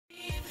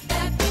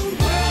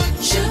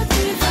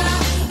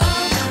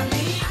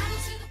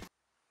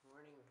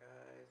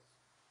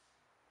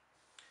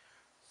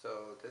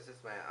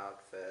my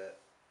outfit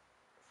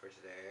for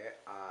today.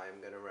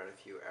 I'm gonna run a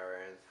few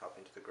errands, hop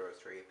into the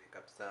grocery, pick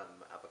up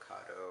some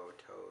avocado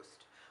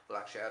toast. Well,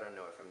 actually, I don't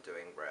know if I'm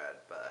doing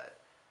bread,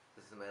 but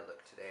this is my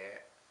look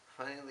today.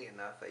 Funnily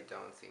enough, I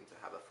don't seem to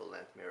have a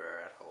full-length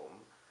mirror at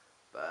home,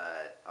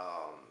 but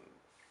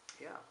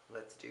yeah,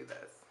 let's do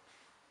this.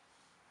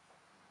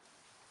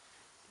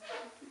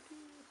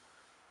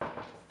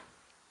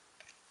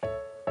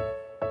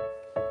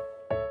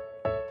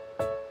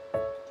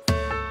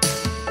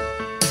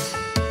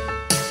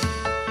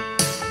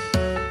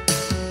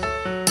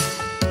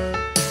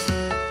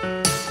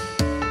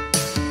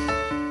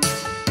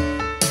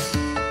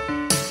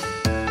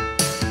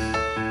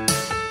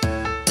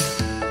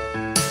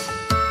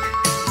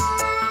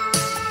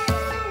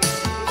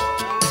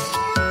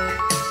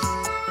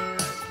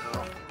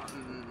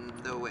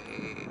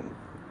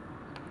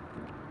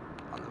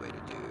 On the way to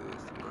do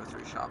some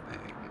grocery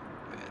shopping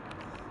with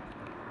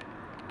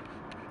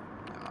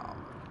my mom.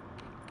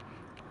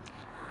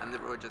 And the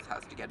road just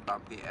has to get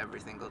bumpy every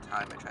single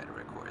time I try to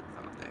record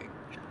something.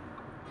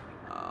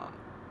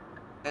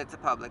 It's a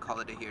public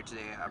holiday here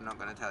today. I'm not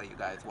going to tell you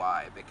guys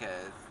why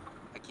because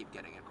I keep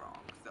getting it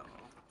wrong, so.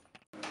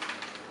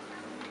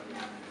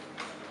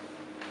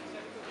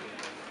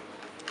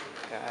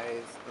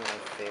 Guys, my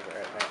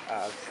favorite. I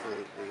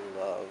absolutely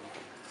love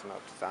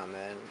smoked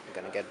salmon. I'm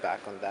gonna get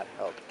back on that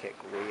health kick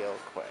real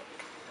quick.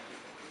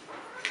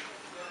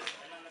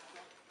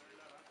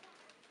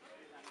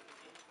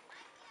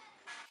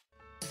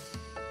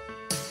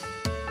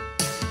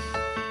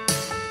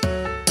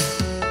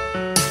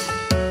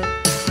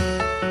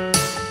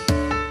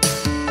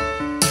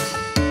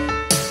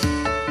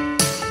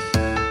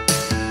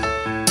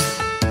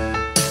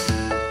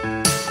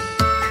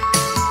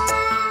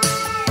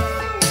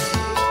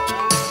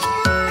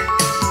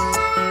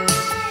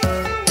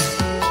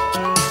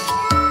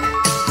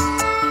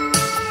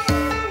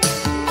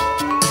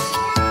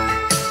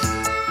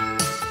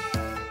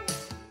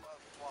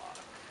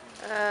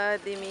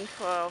 Dimi,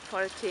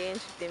 for a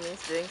change,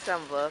 Dimi's doing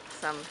some work,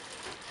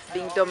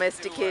 being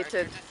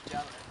domesticated.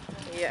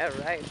 Yeah,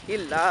 right. He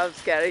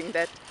loves carrying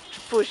that,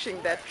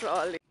 pushing that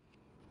trolley.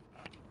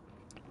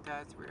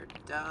 Guys, we're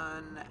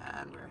done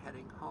and we're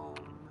heading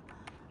home.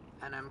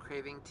 And I'm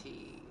craving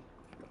tea.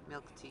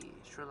 Milk tea,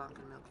 Sri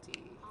Lankan milk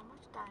tea. How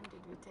much time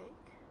did we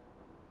take?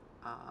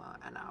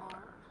 An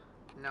hour.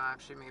 No,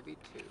 actually maybe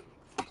 2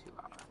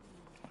 hours.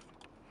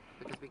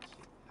 Because we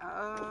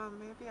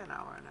maybe an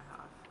hour and a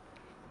half.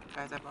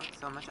 Guys, I bought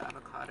so much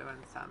avocado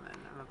and salmon.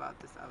 I'm about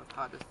this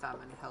avocado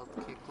salmon health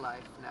kick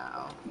life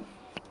now.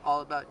 All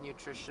about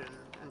nutrition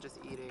and just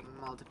eating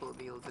multiple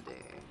meals a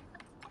day.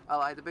 I'll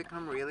either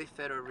become really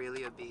fit or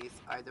really obese.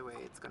 Either way,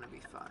 it's gonna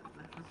be fun.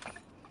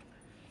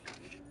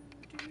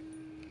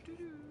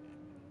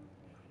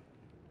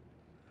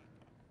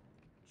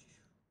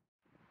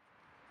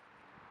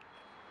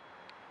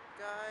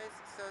 Guys,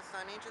 so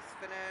Sunny just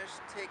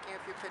finished taking a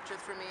few pictures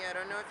for me. I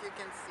don't know if you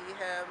can see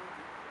him.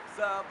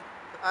 Sup?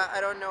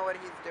 I don't know what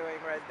he's doing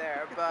right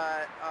there,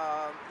 but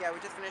yeah, we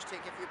just finished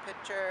taking a few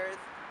pictures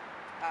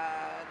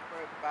and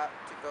we're about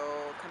to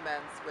go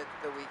commence with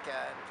the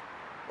weekend.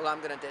 Well,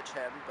 I'm gonna ditch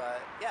him,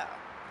 but yeah,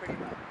 pretty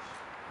much.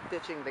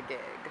 Ditching the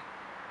gig.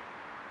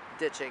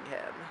 Ditching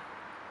him.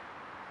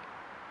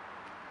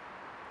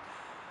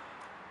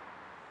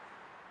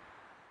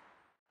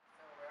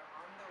 So we're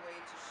on the way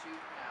to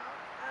shoot now,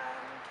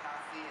 and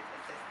Cassie is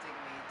assisting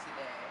me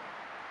today.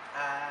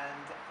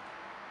 And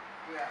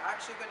we're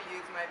actually going to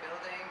use my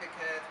building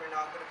because we're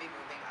not going to be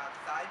moving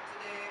outside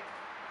today.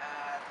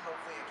 And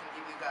hopefully I can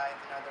give you guys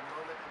another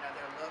moment,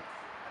 another look.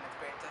 And it's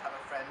great to have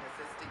a friend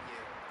assisting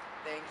you.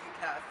 Thank you,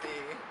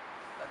 Cassie.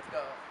 Let's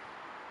go.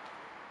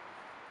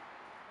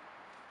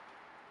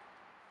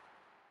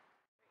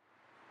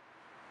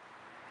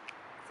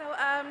 So,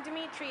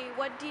 Dmitri,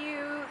 what do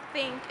you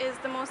think is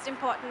the most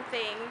important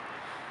thing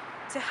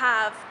to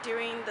have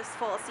during this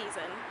fall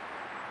season?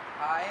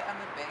 I am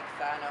a big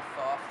fan of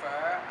faux fur.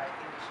 I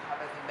think you should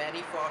have as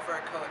many faux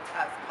fur coats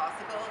as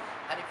possible.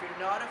 And if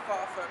you're not a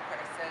faux fur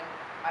person,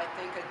 I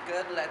think a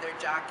good leather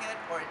jacket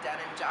or a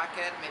denim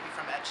jacket, maybe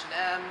from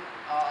H&M,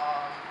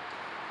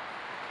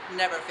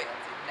 never fails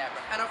you, never.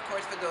 And of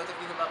course, for those of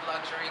you who love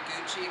luxury,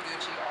 Gucci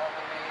all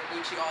the way,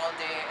 Gucci all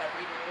day,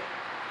 every day.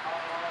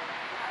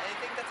 I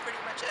think that's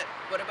pretty much it.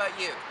 What about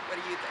you? What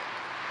do you think?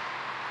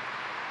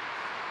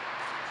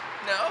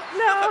 No?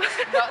 No.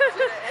 Not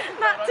today.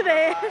 Not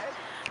today.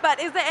 But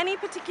is there any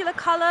particular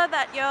color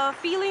that you're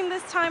feeling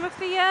this time of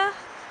the year?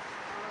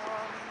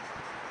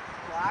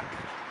 Black,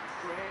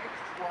 gray,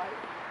 white.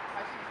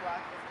 I think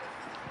black is just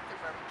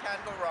super. We can't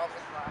go wrong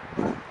with black.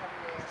 Black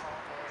every day, all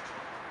day.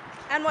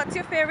 And what's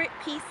your favorite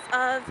piece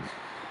of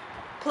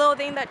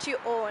clothing that you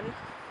own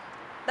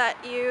that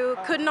you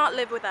could not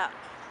live without?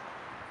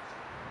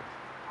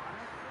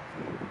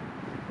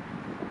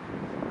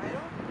 I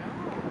don't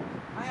know.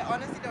 I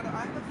honestly don't know.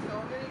 I have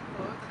so many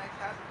clothes and I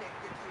can't pick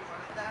between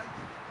one of them.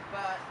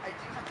 But I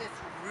do have this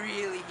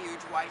really huge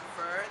white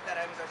fur that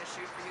I'm going to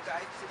shoot for you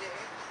guys today.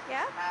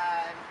 Yeah?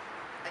 And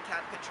I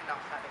can't picture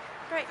not having it.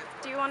 Great.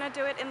 Do you want to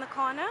do it in the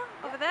corner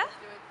over there?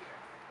 Let's do it here.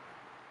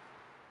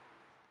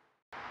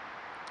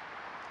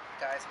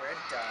 Guys, we're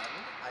done.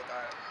 I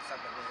got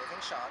some amazing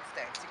shots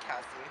thanks to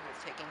Cassie,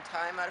 who's taking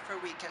time out of her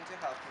weekend to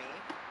help me.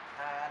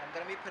 And I'm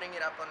going to be putting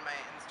it up on my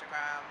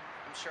Instagram.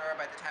 I'm sure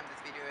by the time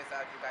this video is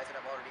out, you guys would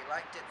have already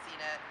liked it,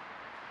 seen it.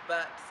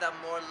 But some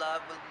more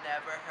love will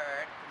never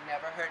hurt.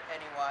 Never hurt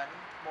anyone.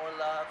 More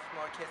love,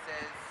 more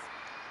kisses,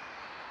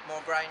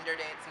 more grinder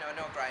dates. No,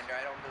 no grinder.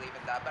 I don't believe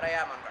in that, but I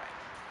am on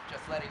grinder.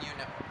 Just letting you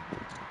know.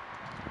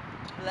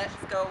 Let's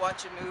go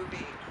watch a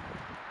movie.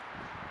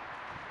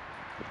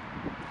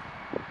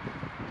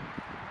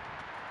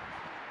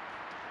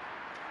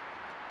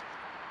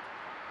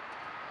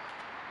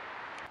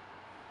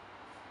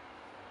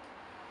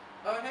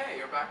 Oh hey,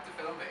 you're back to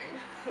filming.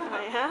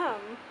 I am.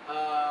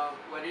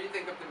 What did you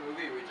think of the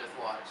movie we just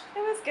watched?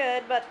 It was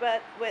good, but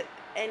with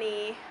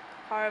any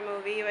horror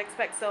movie, you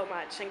expect so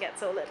much and get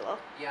so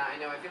little. Yeah, I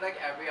know. I feel like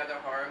every other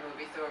horror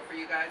movie. So for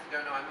you guys who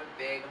don't know, I'm a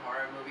big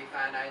horror movie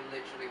fan. I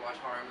literally watch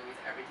horror movies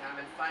every time.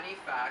 And funny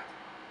fact,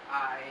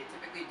 I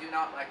typically do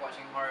not like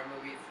watching horror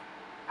movies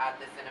at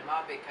the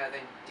cinema because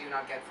I do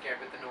not get scared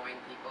with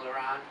annoying people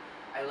around.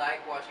 I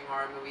like watching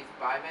horror movies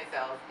by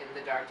myself in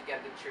the dark to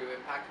get the true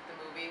impact of the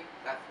movie.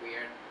 That's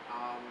weird.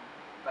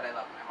 But I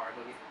love my horror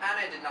movies. And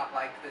I did not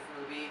like this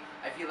movie.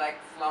 I feel like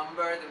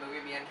Slumber, the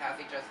movie me and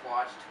Cassie just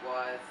watched,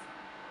 was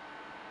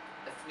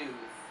a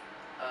snooze.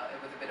 It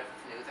was a bit of a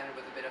snooze, and it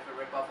was a bit of a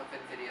rip-off of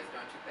Insidious,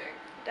 don't you think?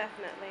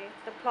 Definitely.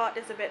 The plot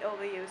is a bit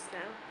overused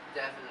now.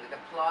 Definitely. The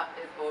plot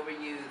is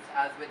overused,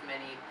 as with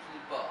many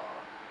people.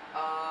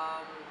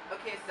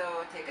 Okay,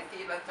 so take a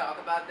seat. Let's talk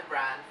about the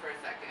brand for a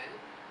second.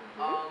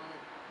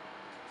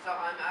 So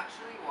I'm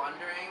actually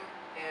wondering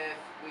if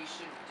we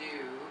should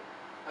do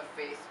a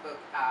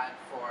Facebook ad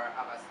for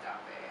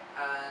Avastave.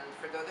 And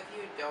for those of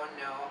you who don't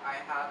know,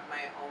 I have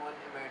my own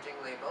emerging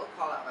label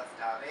called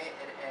Avastave.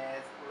 It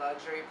is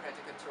luxury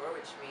pret-a-couture,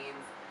 which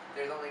means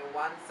there's only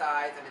one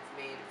size and it's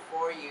made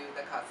for you,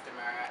 the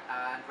customer.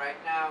 And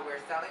right now we're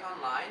selling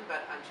online,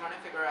 but I'm trying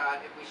to figure out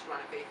if we should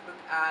run a Facebook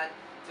ad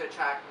to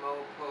attract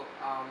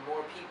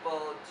more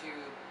people to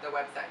the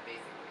website,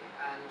 basically.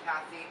 And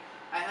Cassie,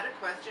 I had a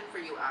question for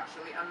you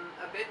actually. I'm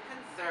a bit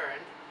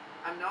concerned.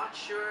 I'm not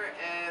sure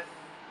if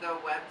the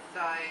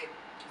website,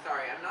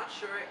 I'm not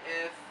sure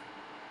if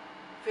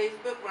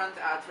Facebook runs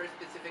ads for a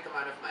specific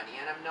amount of money,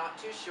 and I'm not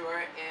too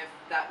sure if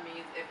that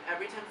means if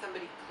every time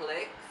somebody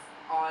clicks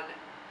on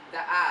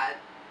the ad,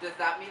 does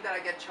that mean that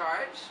I get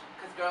charged?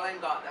 Because girl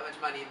ain't got that much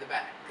money in the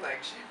bank. Like,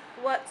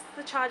 What's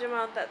the charge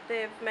amount that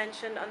they've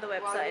mentioned on the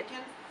website?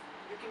 well,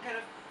 you can kind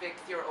of fix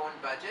your own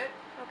budget.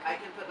 Okay. I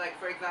can put, like,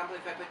 for example,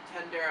 if I put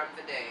 10 dirhams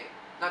a day,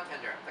 not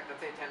 10 dirhams, like let's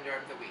say 10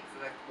 dirhams a week,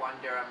 so like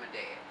 1 dirham a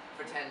day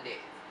for 10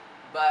 days.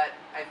 But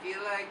I feel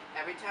like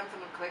every time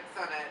someone clicks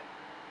on it,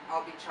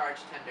 I'll be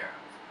charged 10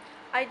 dirhams.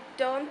 I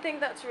don't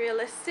think that's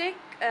realistic,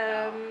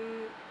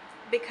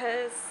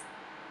 because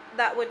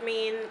that would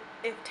mean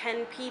if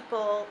 10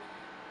 people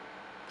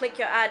click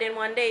your ad in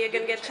one day, you're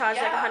going to get charged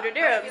like 100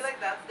 dirhams. I feel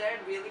like that's there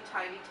in really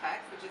tiny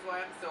text, which is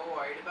why I'm so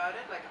worried about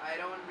it. Like, I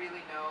don't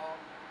really know.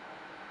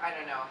 I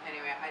don't know.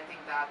 Anyway, I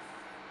think that's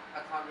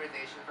a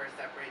conversation for a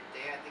separate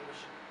day. I think we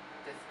should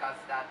discuss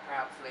that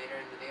perhaps later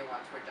in the day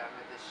once we're done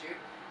with this shoot.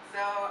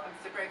 So, I'm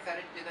super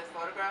excited to do this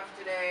photograph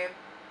today.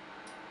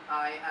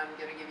 I am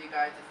going to give you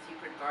guys a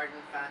secret garden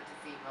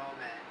fantasy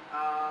moment.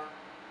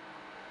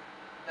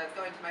 Let's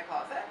go into my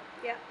closet.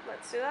 Yeah,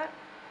 let's do that.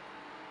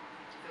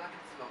 I feel like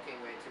I'm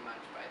smoking way too much,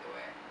 by the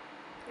way.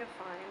 You're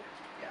fine.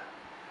 Yeah.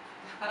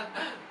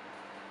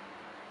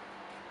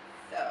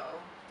 So,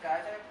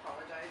 guys, I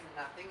apologize.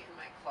 Nothing in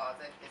my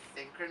closet is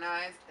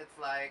synchronized. It's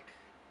like,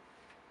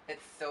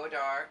 it's so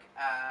dark,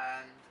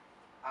 and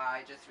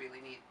I just really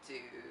need to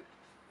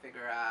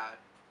figure out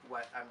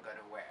what I'm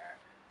gonna wear.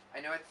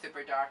 I know it's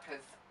super dark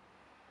because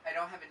I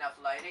don't have enough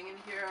lighting in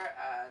here,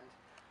 and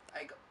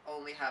I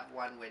only have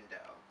one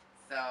window.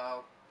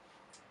 So,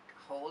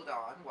 hold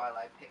on while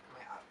I pick my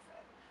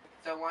outfit.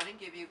 So I want to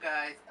give you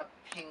guys a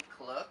pink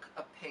look,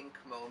 a pink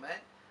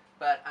moment,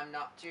 but I'm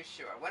not too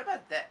sure. What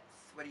about this?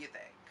 What do you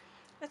think?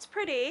 It's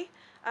pretty.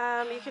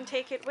 You can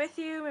take it with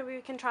you. Maybe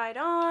we can try it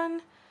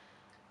on.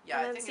 Yeah,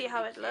 and I then think see it'd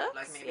how be it cute. looks.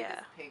 Like maybe Yeah.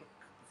 this pink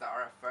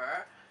Zara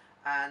fur.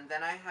 And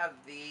then I have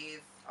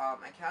these,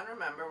 I can't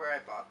remember where I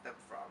bought them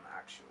from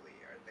actually.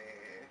 Are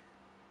they...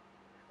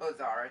 Oh,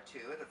 Zara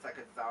too. That's like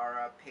a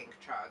Zara pink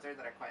trouser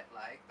that I quite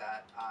like,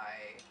 that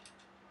I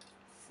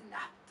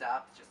snapped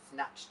up, just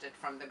snatched it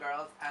from the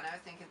girls. And I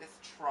was thinking this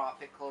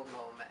tropical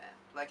moment.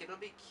 Like, it'll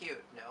be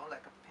cute, no?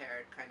 Like a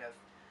paired kind of...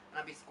 And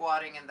I'll be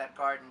squatting in that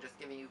garden just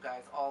giving you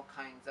guys all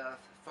kinds of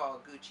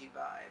fall Gucci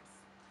vibes.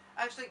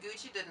 Actually,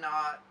 Gucci did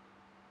not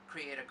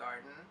create a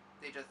garden.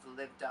 They just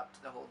lived up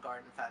to the whole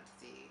garden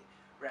fantasy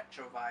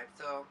retro vibe.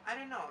 So, I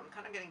don't know. I'm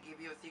kind of going to give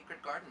you a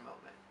secret garden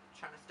moment.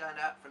 Trying to stand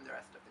out from the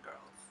rest of the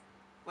girls.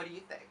 What do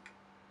you think?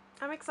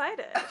 I'm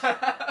excited.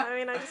 I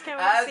mean, I just can't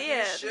wait to see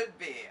it. As you should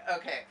be.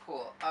 Okay,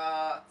 cool.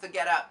 So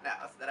get up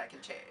now so that I can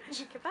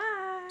change.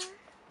 Goodbye.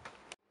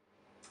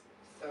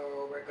 So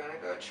we're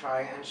gonna go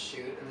try and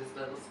shoot in this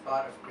little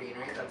spot of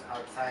greenery that's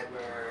outside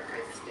where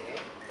I stay.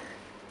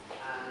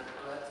 And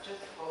let's just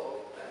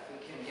hope that we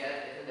can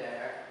get in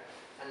there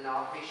and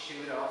not be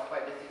shooed off by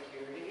the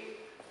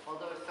security.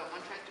 Although if someone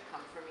tries to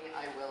come for me,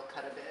 I will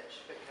cut a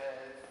bitch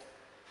because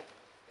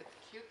it's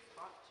a cute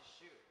spot to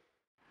shoot.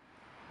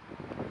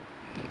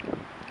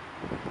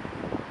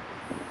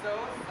 So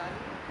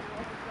sunny.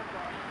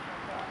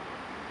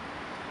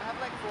 I have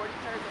like 40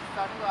 pairs of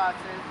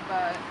sunglasses,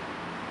 but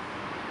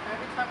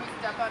every time we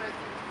step out, I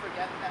seem to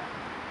forget them.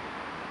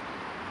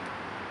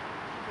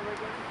 So we're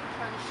going to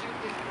try and shoot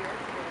in here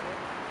today.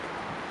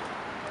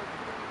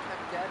 Hopefully we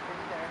can get in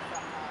there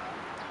somehow.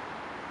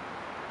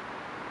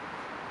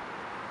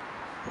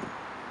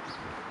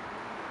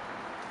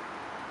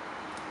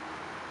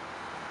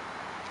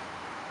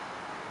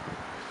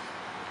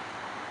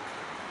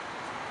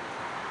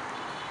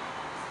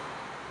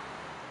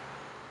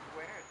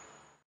 Weird.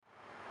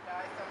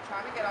 Guys, so I'm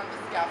trying to get on the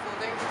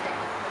scaffolding to take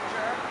this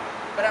picture,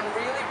 but I'm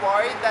really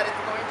worried that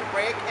it's going to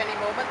break any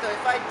moment, so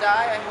if I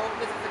die, I hope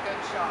this is a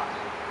good shot.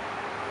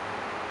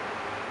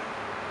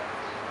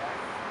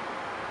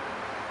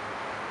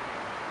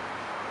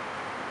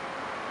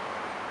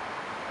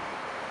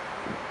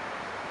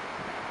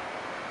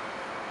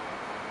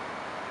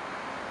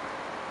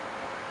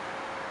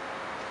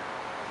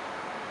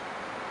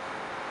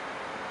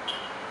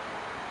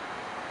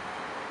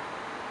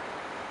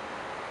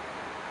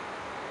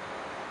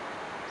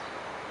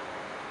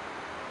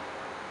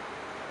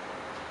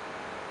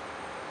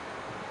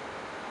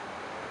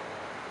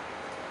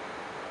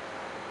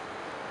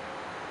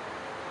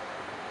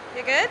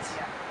 You good?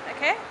 Yeah.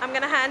 Okay, I'm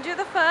gonna hand you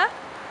the fur.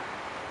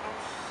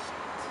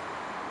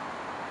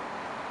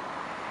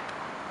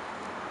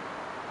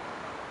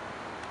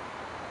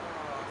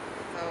 Oh,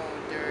 so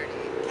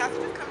dirty. Cass,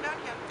 just come down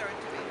here and throw it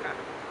to me. Come.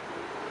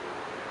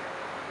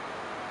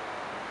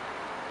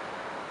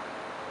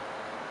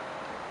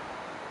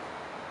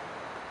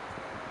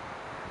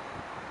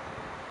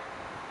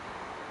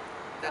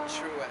 The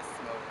truest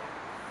moment.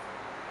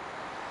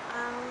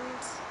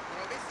 And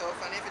It'll be so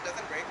funny if it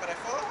doesn't break, but I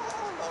fall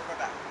over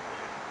back.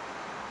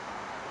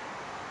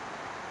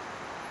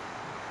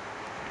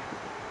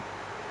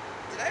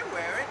 Did I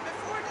wear it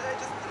before? Did I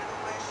just put it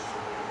on my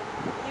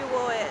shoe? you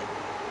wore it.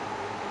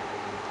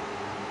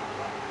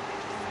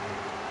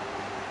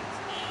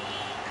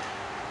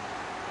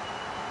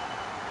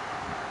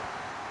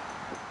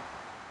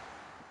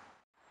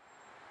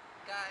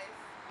 Guys,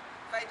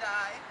 if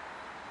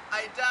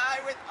I die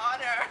with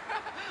honor.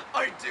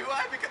 Or do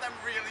I? Because I'm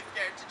really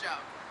scared to jump.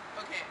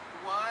 Okay,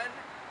 1,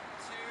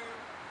 2,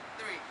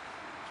 3.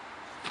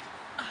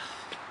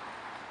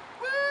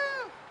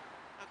 Woo!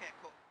 Okay,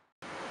 cool.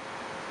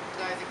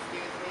 Guys,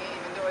 excuse me,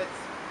 even though it's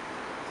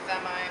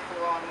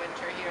semi-full-on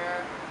winter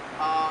here,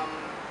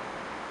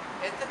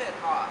 it's a bit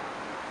hot.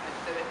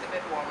 It's a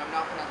bit warm, I'm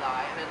not gonna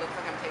lie, and it looks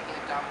like I'm taking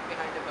a dump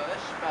behind a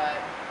bush, but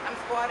I'm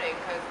squatting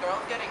because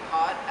girl's getting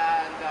hot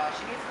and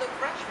she needs to look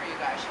fresh for you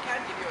guys. She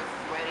can't give you a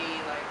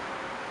sweaty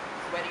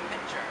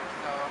picture.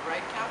 So,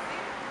 right,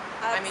 Cassie?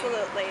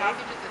 Absolutely. I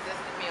mean, Cassie just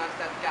assisted me on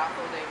that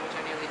scaffolding, which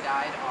I nearly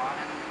died on,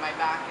 and my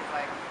back is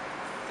like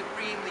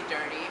supremely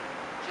dirty.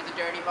 She's a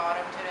dirty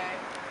bottom today.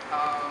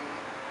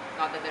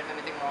 Not that there's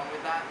anything wrong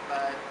with that,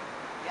 but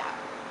yeah.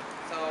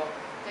 So,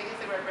 taking a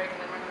cigarette break, and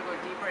then we're going to go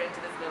deeper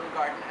into this little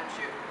garden and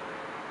shoot.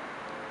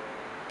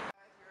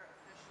 Guys, we're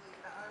officially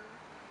done,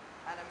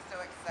 and I'm so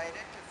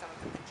excited because some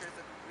of the pictures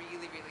look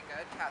really, really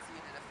good. Cassie,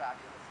 you did a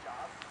fabulous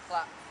job.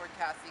 Clap for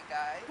Cassie,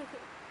 guys.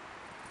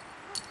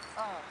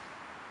 Oh.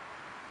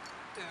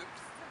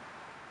 Oops.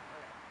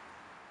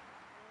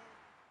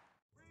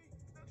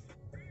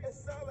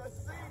 That's all I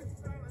see.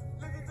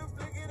 Look at the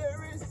flick of their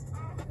wrist.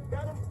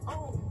 Got them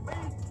on me.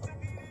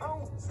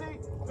 On see.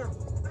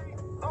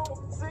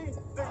 On see.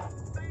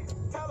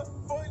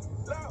 California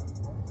loud.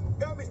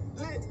 Got me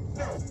lit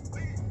now.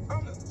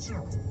 I'm the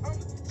truth.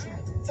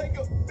 Take a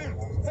bit.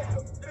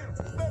 Better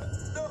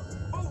duck.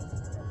 Ooh.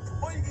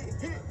 Boy, you get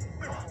hit.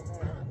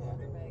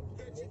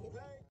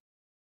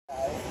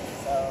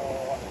 So,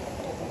 I'm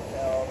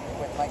film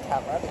with my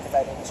camera because I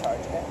didn't charge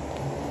it.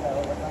 So,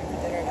 we're going to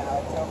dinner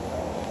now. So,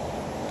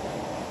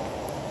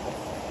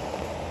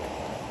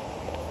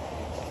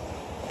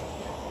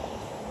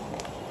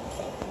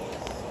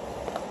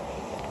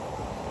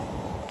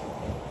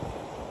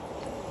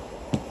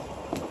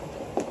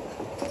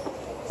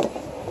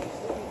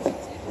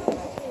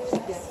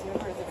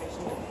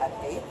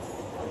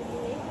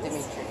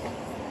 Dmitri.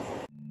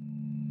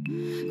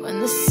 When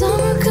the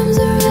summer comes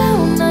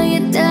around, are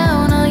you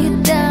down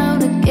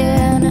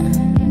again?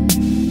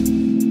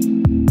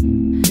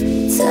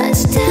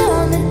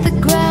 Touchdown at the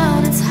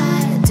ground, it's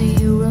high. Do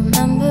you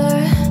remember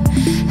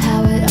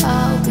how it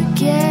all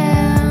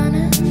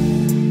began?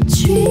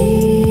 Trees,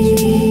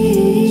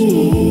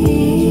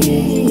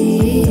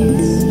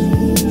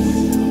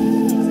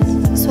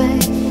 sway,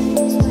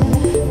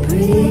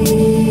 breeze,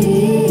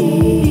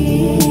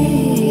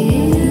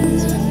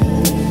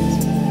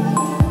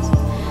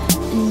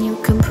 and you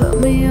can put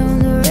me on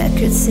the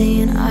record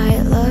saying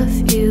I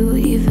love you,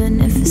 even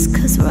if it's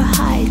 'cause we're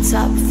high,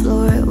 top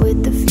floor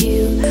with the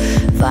view.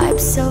 Vibes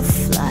so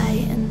fly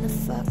and the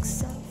fuck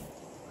so.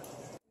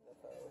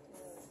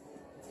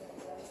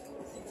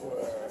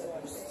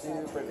 We're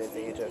super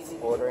busy just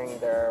ordering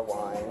their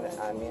wine,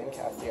 and me and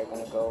Cassie are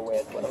gonna go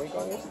with, what are we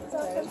going with?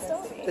 Dark and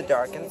stormy. The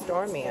dark and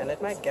stormy, and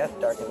it might get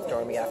dark and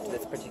stormy after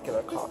this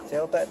particular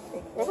cocktail, but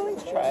we're willing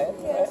to try it.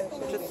 Yeah, Right?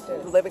 We're just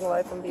living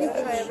life on the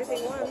edge. Try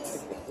everything once.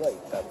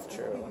 That's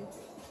true.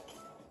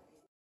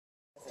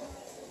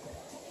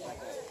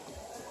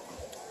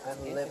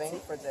 I'm living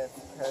for this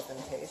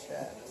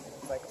presentation.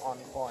 It's like on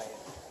point.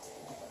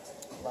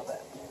 Love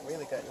it.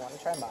 Really good. You want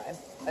to try mine?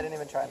 I didn't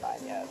even try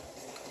mine yet.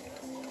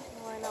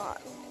 Why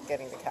not?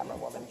 Getting the camera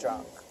woman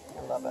drunk.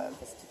 I love it.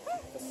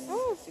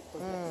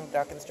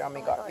 Dark and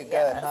stormy got you good,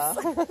 yes. huh?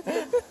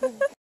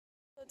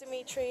 So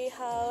Dmitri,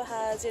 how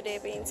has your day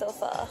been so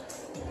far?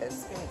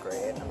 It's been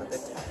great. I'm a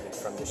bit tired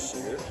from the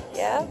shoot.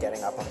 Yeah?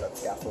 Getting up on that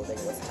scaffolding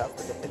was tough,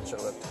 but the picture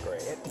looked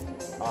great.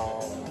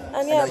 And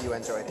I yeah. know you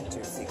enjoyed it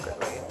too,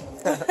 secretly.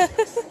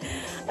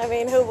 I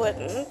mean, who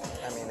wouldn't?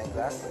 I mean,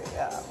 exactly,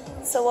 yeah.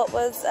 So what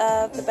was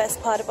the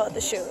best part about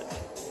the shoot?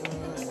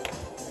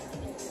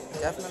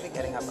 Definitely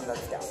getting up on that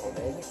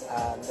scaffolding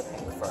and the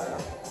pink fur.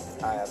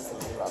 I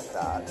absolutely love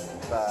that.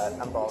 But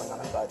I'm balling on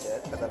a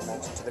budget, as I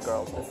mentioned to the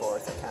girls before,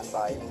 so I can't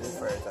buy new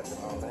furs at the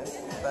moment.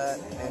 But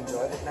I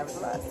enjoyed it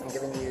nevertheless. I'm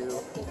giving you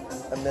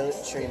a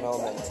military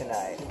moment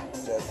tonight.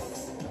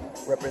 Just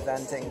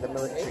representing the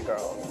military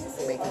girls,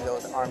 making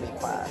those army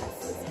plans.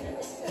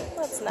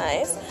 That's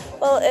nice.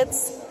 Well,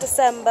 it's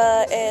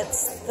December,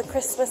 it's the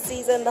Christmas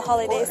season, the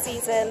holiday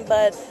season,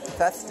 but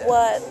Festive.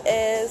 what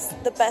is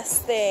the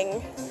best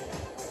thing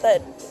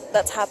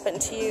that's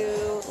happened to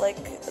you, like,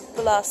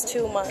 the last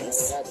 2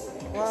 months?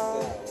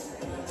 Well,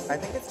 I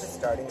think it's just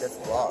starting this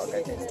vlog.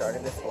 I think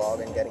starting this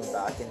vlog and getting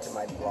back into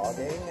my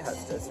blogging has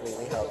just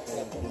really helped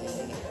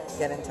me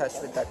get in touch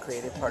with that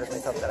creative part of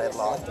myself that I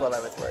lost while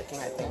I was working.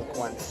 I think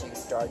once you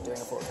start doing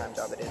a full-time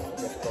job, it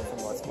is difficult for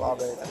most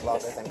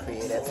bloggers and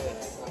creatives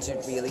to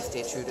really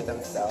stay true to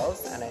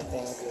themselves. And I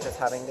think just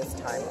having this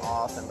time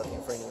off and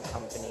looking for a new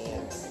company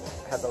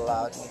has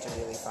allowed me to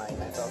really find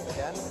myself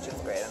again, which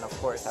is great. And of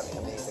course, having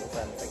amazing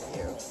friends like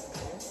you.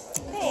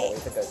 Hey.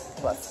 Always a good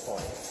plus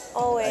point.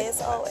 Always,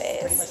 That's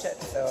pretty always. much it.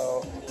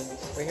 So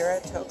we're here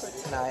at Toko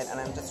tonight, and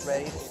I'm just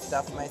ready to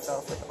stuff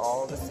myself with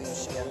all the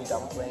sushi and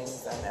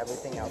dumplings and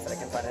everything else that I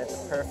can find. And it's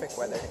the perfect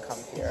weather to come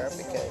here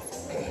because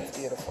it's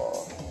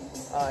beautiful.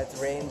 It's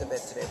rained a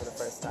bit today for the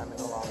first time in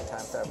a long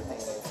time, so everything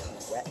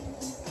is wet.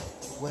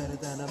 Wetter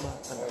than a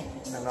month.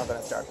 I'm not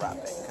gonna start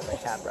rapping because I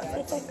can't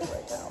rap something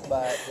right now.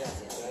 But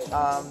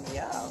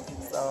yeah.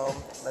 So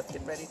let's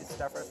get ready to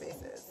stuff our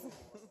faces.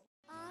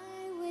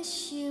 I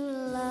wish you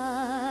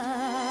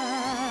luck.